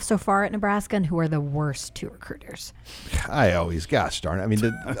staff so far at Nebraska, and who are the worst two recruiters? Gosh darn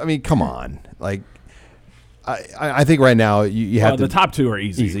it. I mean, come on. Like, I think right now you have the top two are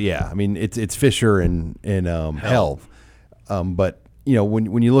easy. Yeah, I mean it's Fisher and Hell, but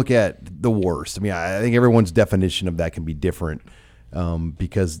when you look at the worst, I mean I think everyone's definition of that can be different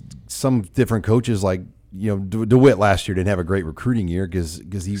because some different coaches like DeWitt last year didn't have a great recruiting year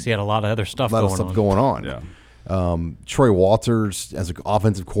because he had a lot of other stuff going on. Yeah. Troy Walters as an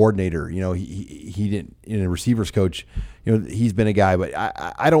offensive coordinator, he didn't, in a receivers coach, he's been a guy, but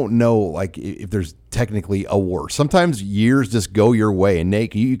I don't know like if there's technically a worse. Sometimes years just go your way, and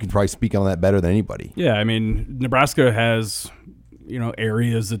Nate, you can probably speak on that better than anybody. Yeah, I mean, Nebraska has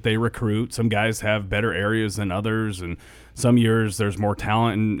areas that they recruit. Some guys have better areas than others, and some years there's more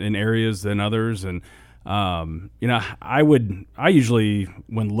talent in areas than others, and I usually,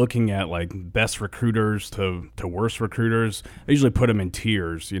 when looking at like best recruiters to worst recruiters, I usually put them in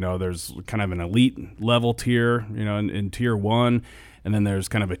tiers. There's kind of an elite level tier, in tier 1, and then there's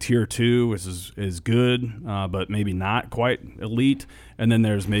kind of a tier 2, which is good, but maybe not quite elite. And then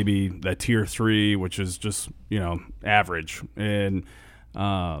there's maybe that tier 3, which is just, average. And,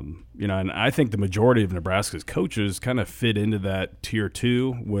 and I think the majority of Nebraska's coaches kind of fit into that tier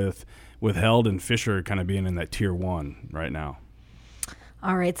 2 with Held and Fisher kind of being in that tier 1 right now.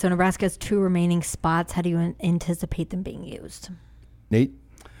 All right, so Nebraska has 2 remaining spots. How do you anticipate them being used? Nate?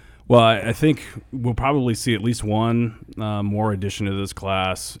 Well, I think we'll probably see at least one more addition to this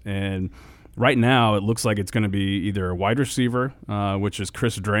class. And right now it looks like it's going to be either a wide receiver, which is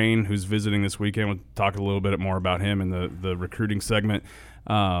Chris Drain, who's visiting this weekend. We'll talk a little bit more about him in the recruiting segment.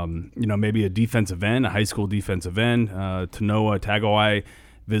 Maybe a defensive end, a high school defensive end, Tanoa Tagoai,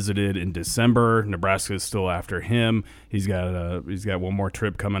 visited in December. Nebraska is still after him. He's got one more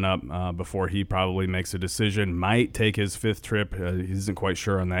trip coming up before he probably makes a decision. Might take his 5th trip. He isn't quite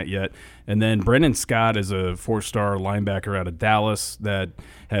sure on that yet. And then Brennan Scott is a 4-star linebacker out of Dallas that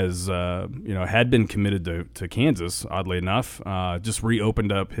has had been committed to Kansas. Oddly enough, just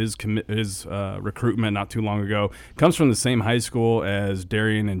reopened up his recruitment not too long ago. Comes from the same high school as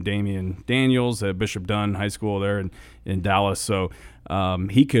Darian and Damian Daniels at Bishop Dunn High School there in Dallas. So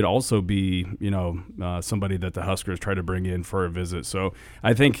he could also be, somebody that the Huskers try to bring in for a visit. So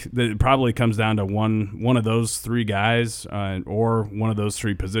I think that it probably comes down to one of those 3 guys or one of those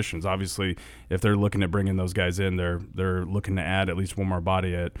 3 positions. Obviously, if they're looking at bringing those guys in, they're looking to add at least one more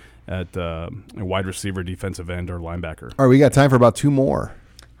body at a wide receiver, defensive end, or linebacker. All right, we got time for about 2 more.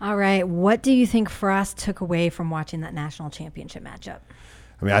 All right. What do you think Frost took away from watching that national championship matchup?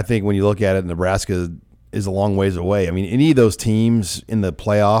 I mean, I think when you look at it, Nebraska is a long ways away. I mean, any of those teams in the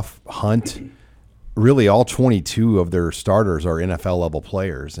playoff hunt, really all 22 of their starters are NFL-level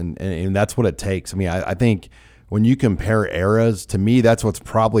players, and that's what it takes. I mean, I think when you compare eras, to me, that's what's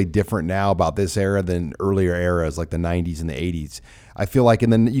probably different now about this era than earlier eras like the 90s and the 80s. I feel like,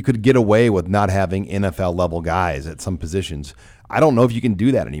 and then you could get away with not having NFL-level guys at some positions. I don't know if you can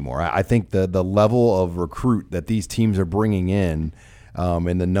do that anymore. I think the level of recruit that these teams are bringing in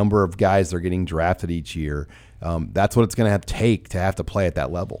and the number of guys they're getting drafted each year, that's what it's going to take to have to play at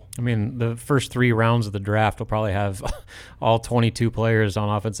that level. I mean, the first 3 rounds of the draft will probably have all 22 players on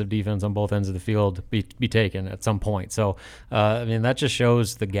offensive defense on both ends of the field be taken at some point. So, I mean, that just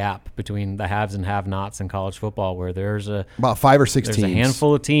shows the gap between the haves and have-nots in college football, where there's about 5 or 6 teams. There's a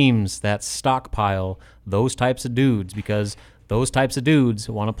handful of teams that stockpile those types of dudes because those types of dudes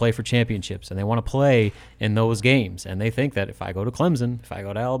want to play for championships, and they want to play in those games. And they think that if I go to Clemson, if I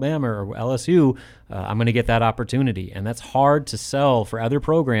go to Alabama or LSU, I'm going to get that opportunity. And that's hard to sell for other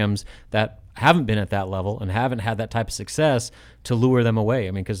programs that haven't been at that level and haven't had that type of success to lure them away.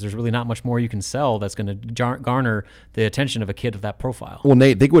 I mean, because there's really not much more you can sell that's going to garner the attention of a kid of that profile. Well,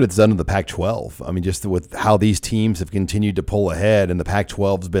 Nate, think what it's done to the Pac-12. I mean, just with how these teams have continued to pull ahead, and the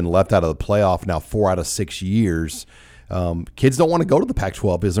Pac-12's been left out of the playoff now 4 out of 6 years. Kids don't want to go to the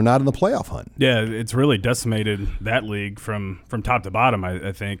Pac-12 because they're not in the playoff hunt. Yeah, it's really decimated that league from top to bottom.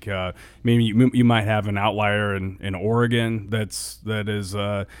 I think. Maybe you might have an outlier in Oregon that is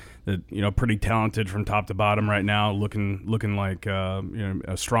pretty talented from top to bottom right now, looking like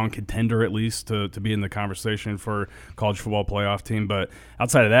a strong contender at least to be in the conversation for college football playoff team. But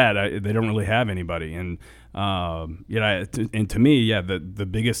outside of that, they don't really have anybody. And and to me, the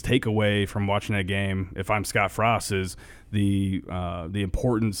biggest takeaway from watching that game, if I'm Scott Frost, is the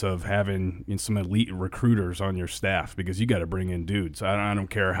importance of having some elite recruiters on your staff, because you got to bring in dudes. I don't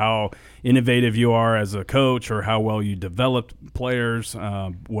care how innovative you are as a coach or how well you develop players,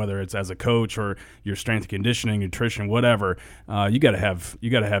 whether it's as a coach or your strength and conditioning, nutrition, whatever. You got to have dudes. You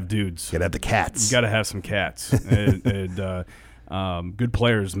got to have the cats. You got to have some cats. Good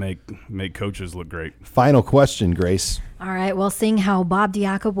players make coaches look great. Final question, Grace. All right. Well, seeing how Bob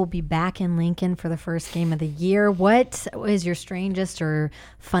Diaco will be back in Lincoln for the first game of the year, what is your strangest or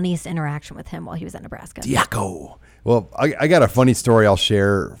funniest interaction with him while he was at Nebraska? Diaco. Well, I got a funny story I'll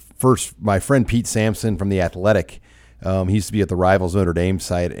share. First, my friend Pete Sampson from The Athletic, he used to be at the Rivals Notre Dame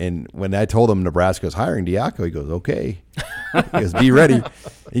site, and when I told him Nebraska was hiring Diaco, he goes, okay. He goes, be ready.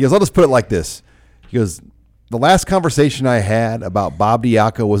 He goes, I'll just put it like this. He goes, the last conversation I had about Bob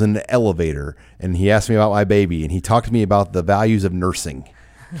Diaco was in an elevator, and he asked me about my baby, and he talked to me about the values of nursing.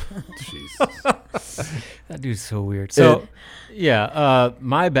 That dude's so weird. So,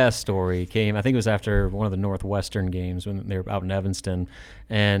 my best story came, I think it was after one of the Northwestern games when they were out in Evanston,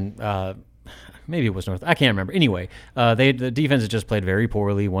 and maybe it was North. I can't remember. Anyway, the defense has just played very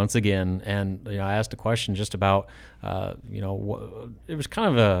poorly once again, and I asked a question just about, it was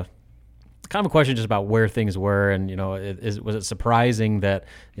kind of a question just about where things were, and was it surprising that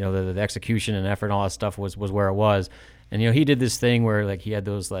the execution and effort and all that stuff was where it was. And he did this thing where like he had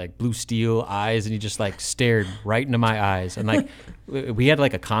those like blue steel eyes, and he just like stared right into my eyes, and like we had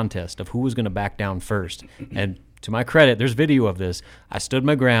like a contest of who was going to back down first. And to my credit, there's video of this. I stood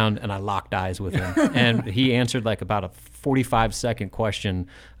my ground and I locked eyes with him, and he answered like about a 45-second question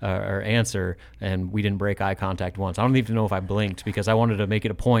or answer, and we didn't break eye contact once. I don't even know if I blinked because I wanted to make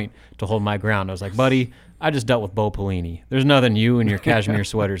it a point to hold my ground. I was like, buddy, I just dealt with Bo Pelini. There's nothing you and your cashmere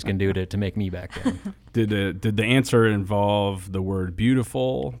sweaters can do to make me back down. Did the answer involve the word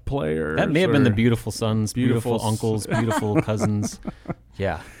beautiful players? That may have been the beautiful sons, beautiful uncles, beautiful cousins.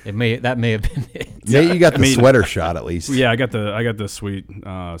 Yeah, that may have been it. Yeah, you got the sweater shot at least. Yeah, I got the sweet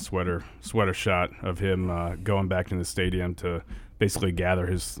sweater shot of him going back in the stadium to basically gather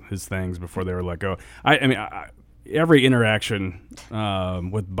his things before they were let go. I mean, every interaction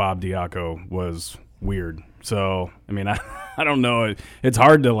with Bob Diaco was weird. So, I mean, I don't know. It's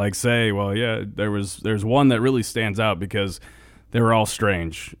hard to like say, well, yeah, there's one that really stands out because they were all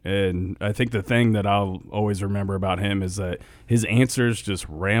strange. And I think the thing that I'll always remember about him is that his answers just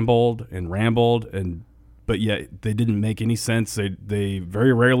rambled, but yet they didn't make any sense. They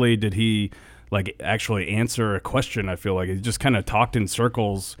very rarely did he like actually answer a question. I feel like he just kind of talked in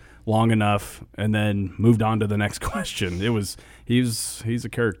circles long enough and then moved on to the next question. He's a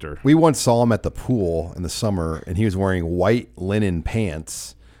character. We once saw him at the pool in the summer, and he was wearing white linen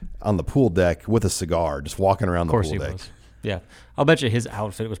pants on the pool deck with a cigar, just walking around the pool deck. Of course he was. Yeah, I'll bet you his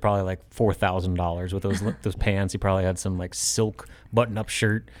outfit was probably like $4,000 with those pants. He probably had some like silk button-up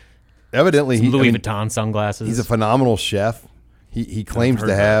shirt. Evidently, Louis Vuitton sunglasses. He's a phenomenal chef. He claims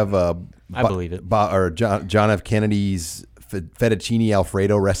to have I believe it. John F. Kennedy's fettuccine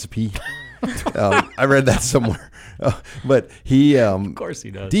Alfredo recipe. I read that somewhere. But he of course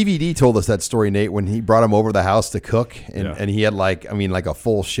he does. DVD told us that story, Nate, when he brought him over to the house to cook, and he had like a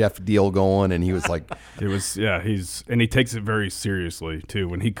full chef deal going, and he was like, he takes it very seriously too.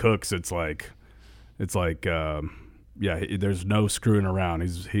 When he cooks, it's like there's no screwing around.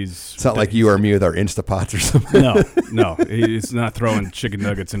 He's it's not like you or me with our Instapots or something. No, he's not throwing chicken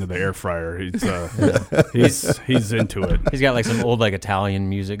nuggets into the air fryer. He's into it. He's got like some old like Italian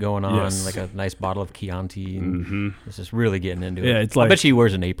music going on, like a nice bottle of Chianti, and it's just really getting into it. Yeah, it's like, I bet he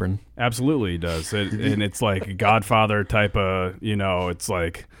wears an apron. Absolutely, he does. And it's like a Godfather type of, it's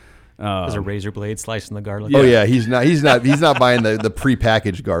like. There's a razor blade slicing the garlic. Oh yeah, he's not buying the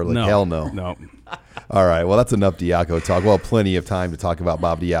prepackaged garlic. No, hell no. No. All right, well that's enough Diaco talk. Well, plenty of time to talk about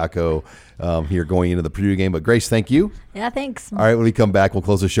Bob Diaco here going into the Purdue game. But Grace, thank you. Yeah, thanks. All right, when we come back, we'll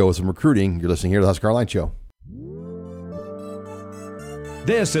close the show with some recruiting. You're listening here to the HuskerOnline Show.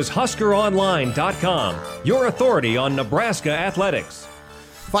 This is HuskerOnline.com, your authority on Nebraska athletics.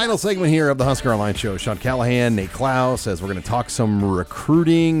 Final segment here of the Husker Online Show. Sean Callahan, Nate Klaus says we're going to talk some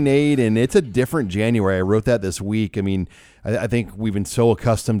recruiting, Nate, and it's a different January. I wrote that this week. I mean, I think we've been so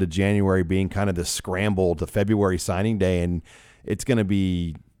accustomed to January being kind of the scramble to February signing day, and it's going to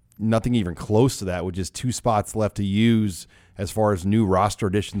be nothing even close to that with just 2 spots left to use as far as new roster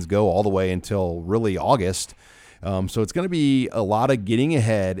additions go all the way until really August. So it's going to be a lot of getting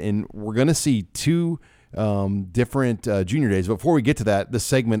ahead, and we're going to see 2 different junior days. Before we get to that, this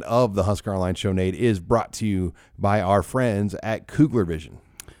segment of the Husker Online Show, Nate, is brought to you by our friends at Kugler Vision.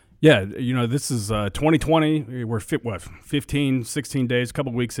 Yeah, this is 2020. We're 15, 16 days, a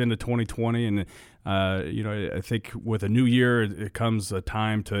couple weeks into 2020, and I think with a new year, it comes a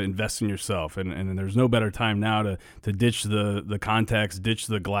time to invest in yourself, and there's no better time now to ditch the contacts, ditch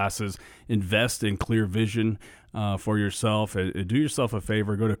the glasses, invest in clear vision for yourself. Do yourself a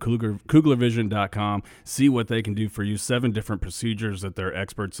favor. Go to KuglerVision.com. See what they can do for you. 7 different procedures that they're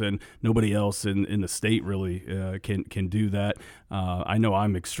experts in. Nobody else in the state really can do that. I know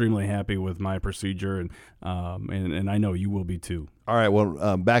I'm extremely happy with my procedure, and I know you will be too. All right,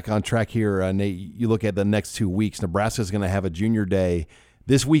 well, back on track here, Nate. You look at the next 2 weeks. Nebraska's going to have a junior day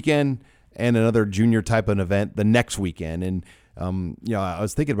this weekend and another junior type of event the next weekend. And I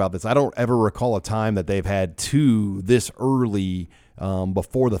was thinking about this. I don't ever recall a time that they've had 2 this early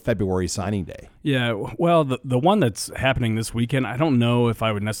before the February signing day. Yeah, well, the one that's happening this weekend, I don't know if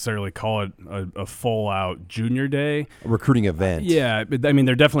I would necessarily call it a full-out junior day. A recruiting event. Yeah, I mean,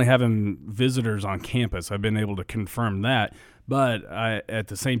 they're definitely having visitors on campus. I've been able to confirm that. But at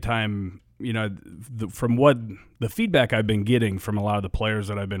the same time, from what the feedback I've been getting from a lot of the players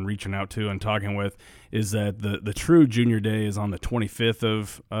that I've been reaching out to and talking with is that the true junior day is on the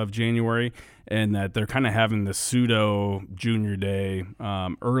 25th of January, and that they're kind of having the pseudo junior day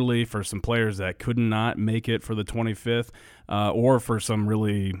early for some players that could not make it for the 25th, or for some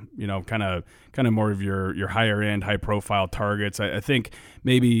really kind of more of your higher end, high profile targets. I think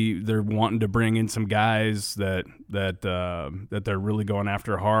maybe they're wanting to bring in some guys that they're really going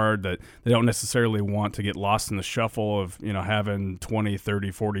after hard, that they don't necessarily want to get lost in the shuffle of having 20,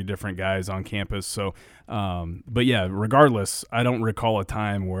 30, 40 different guys on campus. So but yeah, regardless, I don't recall a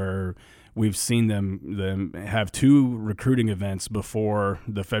time where we've seen them have 2 recruiting events before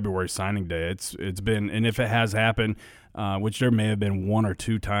the February signing day. It's been, and if it has happened, which there may have been one or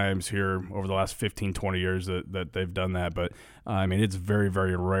two times here over the last 15, 20 years that they've done that. But, I mean, it's very,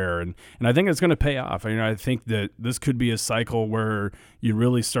 very rare. And I think it's going to pay off. I think that this could be a cycle where you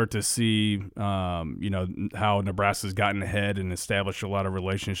really start to see, how Nebraska's gotten ahead and established a lot of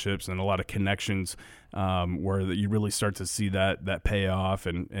relationships and a lot of connections where you really start to see that pay off.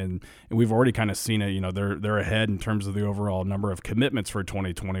 And we've already kind of seen it. They're ahead in terms of the overall number of commitments for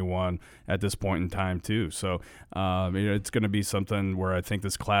 2021 at this point in time, too. So it's going to be something where I think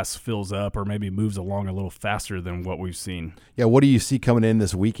this class fills up or maybe moves along a little faster than what we've seen. Yeah, what do you see coming in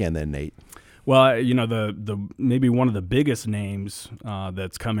this weekend then, Nate? Well, the maybe one of the biggest names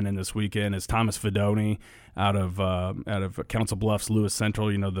that's coming in this weekend is Thomas Fedoni out of Council Bluffs, Lewis Central.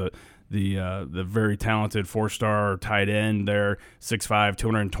 The very talented 4-star tight end there, 6'5",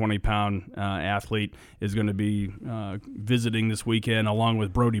 220-pound athlete, is going to be visiting this weekend, along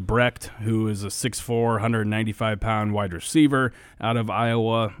with Brody Brecht, who is a 6'4", 195-pound wide receiver out of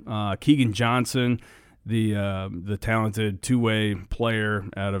Iowa. Keegan Johnson, the talented two-way player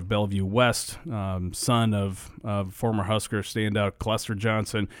out of Bellevue West, son of former Husker standout Clester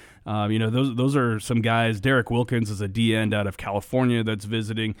Johnson. Those are some guys. Derek Wilkins is a D-end out of California that's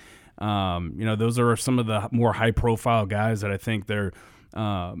visiting. Those are some of the more high-profile guys that I think they're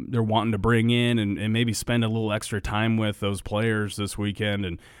wanting to bring in and maybe spend a little extra time with those players this weekend.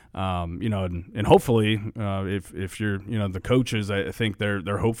 And and hopefully, if you're the coaches, I think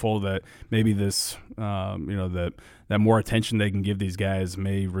they're hopeful that maybe this that more attention they can give these guys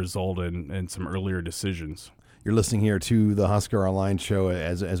may result in some earlier decisions. You're listening here to the Husker Online Show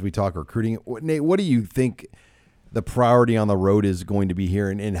as we talk recruiting. Nate, what do you think the priority on the road is going to be here,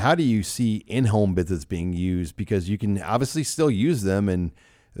 and how do you see in-home visits being used? Because you can obviously still use them, and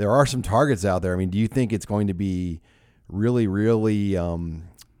there are some targets out there. I mean, do you think it's going to be really, really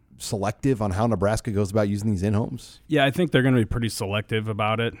selective on how Nebraska goes about using these in-homes? Yeah, I think they're going to be pretty selective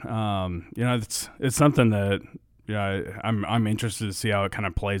about it. It's something that I'm interested to see how it kind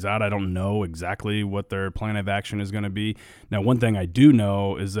of plays out. I don't know exactly what their plan of action is going to be. Now, one thing I do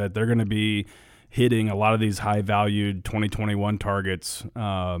know is that they're going to be hitting a lot of these high-valued 2021 targets,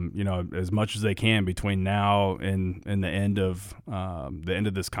 as much as they can between now and the end of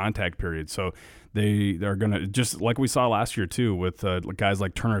this contact period. So they're going to, just like we saw last year too, with guys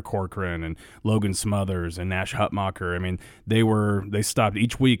like Turner Corcoran and Logan Smothers and Nash Hutmacher. I mean, they stopped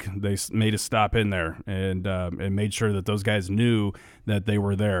each week. They made a stop in there and made sure that those guys knew that they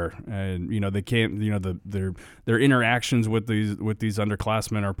were there. And they can't. Their interactions with these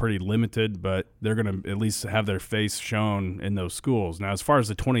underclassmen are pretty limited, but they're going to at least have their face shown in those schools. Now, as far as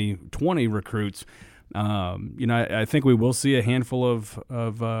the 2020 recruits, I think we will see a handful of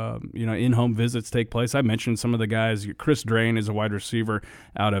in-home visits take place. I mentioned some of the guys. Chris Drain is a wide receiver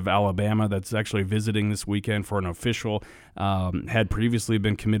out of Alabama that's actually visiting this weekend for an official. Had previously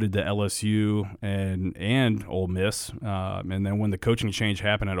been committed to LSU and Ole Miss, and then when the coaching change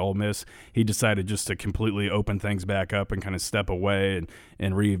happened at Ole Miss, he decided just to completely open things back up and kind of step away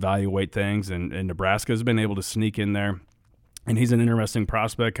and reevaluate things. And Nebraska has been able to sneak in there. And he's an interesting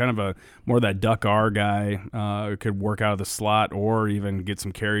prospect, kind of a more of that Duck R guy who could work out of the slot or even get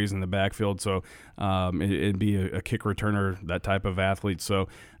some carries in the backfield. So it'd be a kick returner, that type of athlete. So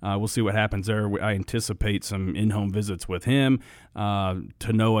we'll see what happens there. I anticipate some in-home visits with him.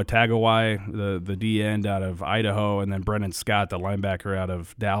 Tanoa Tagawai, the D-end out of Idaho, and then Brennan Scott, the linebacker out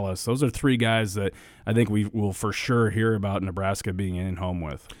of Dallas. Those are three guys that I think we will for sure hear about Nebraska being in-home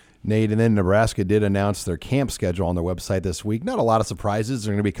with. Nate, and then Nebraska did announce their camp schedule on their website this week. Not a lot of surprises.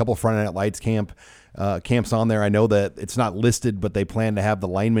 There are going to be a couple Friday Night Lights camps on there. I know that it's not listed, but they plan to have the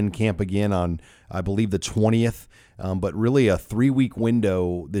lineman camp again on, I believe, the 20th. But really a 3-week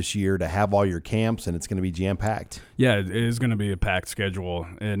window this year to have all your camps, and it's going to be jam-packed. Yeah, it is going to be a packed schedule.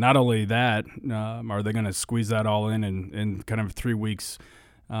 And not only that, are they going to squeeze that all in kind of 3 weeks,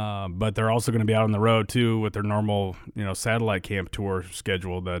 but they're also going to be out on the road too with their normal, satellite camp tour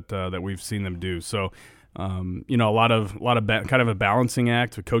schedule that we've seen them do. So, a lot of kind of a balancing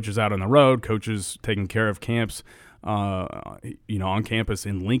act with coaches out on the road, coaches taking care of camps, on campus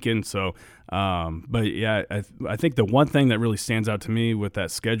in Lincoln. So, but yeah, I think the one thing that really stands out to me with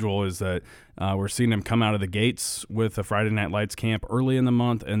that schedule is that we're seeing them come out of the gates with a Friday Night Lights camp early in the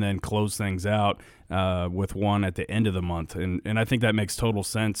month and then close things out with one at the end of the month. And I think that makes total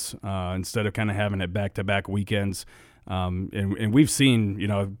sense instead of kind of having it back-to-back weekends. And we've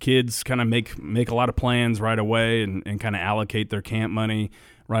seen, kids kind of make a lot of plans right away and kind of allocate their camp money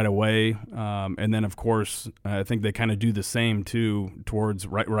right away. And then, of course, I think they kind of do the same, too, towards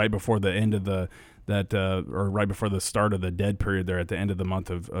right before the end of the or right before the start of the dead period there at the end of the month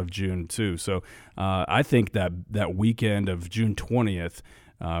of June too. So I think that weekend of June 20th,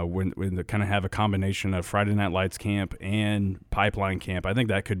 when they kind of have a combination of Friday Night Lights camp and Pipeline camp, I think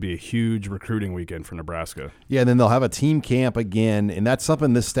that could be a huge recruiting weekend for Nebraska. Yeah, and then they'll have a team camp again, and that's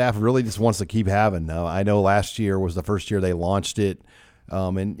something this staff really just wants to keep having. I know last year was the first year they launched it,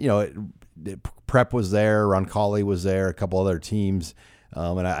 and Prep was there, Roncalli was there, a couple other teams.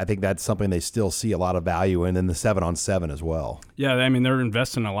 And I think that's something they still see a lot of value in, and the 7-on-7 as well. Yeah, I mean, they're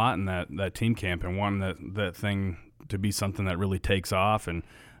investing a lot in that team camp and wanting that thing to be something that really takes off. And,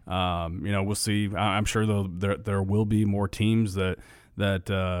 we'll see. I'm sure there will be more teams that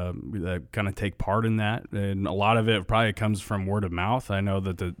kind of take part in that. And a lot of it probably comes from word of mouth. I know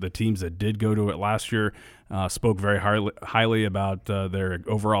that the teams that did go to it last year spoke very highly about their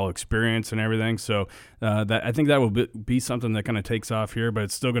overall experience and everything. So I think that will be something that kind of takes off here, but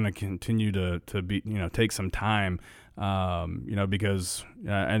it's still going to continue to be, take some time. Because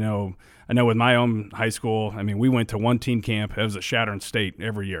I know with my own high school, I mean, we went to one team camp. It was at Shattern State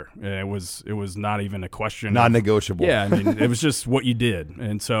every year. It was not even a question. Non-negotiable. Yeah, I mean, it was just what you did.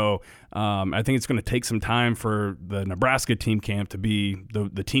 And so I think it's going to take some time for the Nebraska team camp to be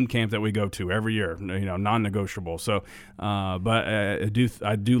the team camp that we go to every year, non-negotiable. So, but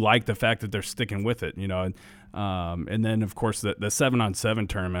I do like the fact that they're sticking with it, and then, of course, the 7-on-7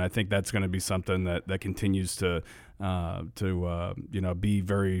 tournament, I think that's going to be something that continues to be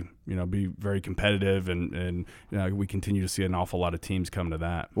very competitive, and we continue to see an awful lot of teams come to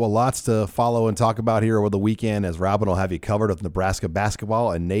that. Well, lots to follow and talk about here over the weekend, as Robin will have you covered with Nebraska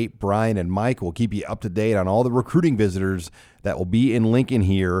basketball, and Nate, Brian, and Mike will keep you up to date on all the recruiting visitors that will be in Lincoln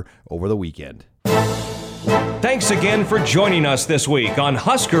here over the weekend. Thanks again for joining us this week on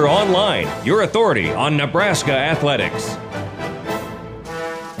Husker Online, your authority on Nebraska athletics.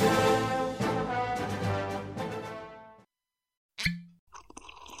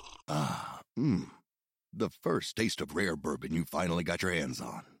 The first taste of rare bourbon you finally got your hands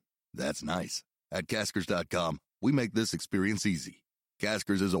on. That's nice. At Caskers.com, we make this experience easy.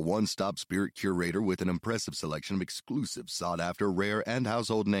 Caskers is a one-stop spirit curator with an impressive selection of exclusive, sought-after, rare, and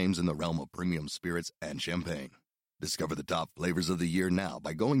household names in the realm of premium spirits and champagne. Discover the top flavors of the year now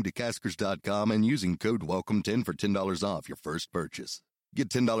by going to Caskers.com and using code WELCOME10 for $10 off your first purchase. Get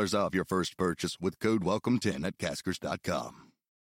 $10 off your first purchase with code WELCOME10 at Caskers.com.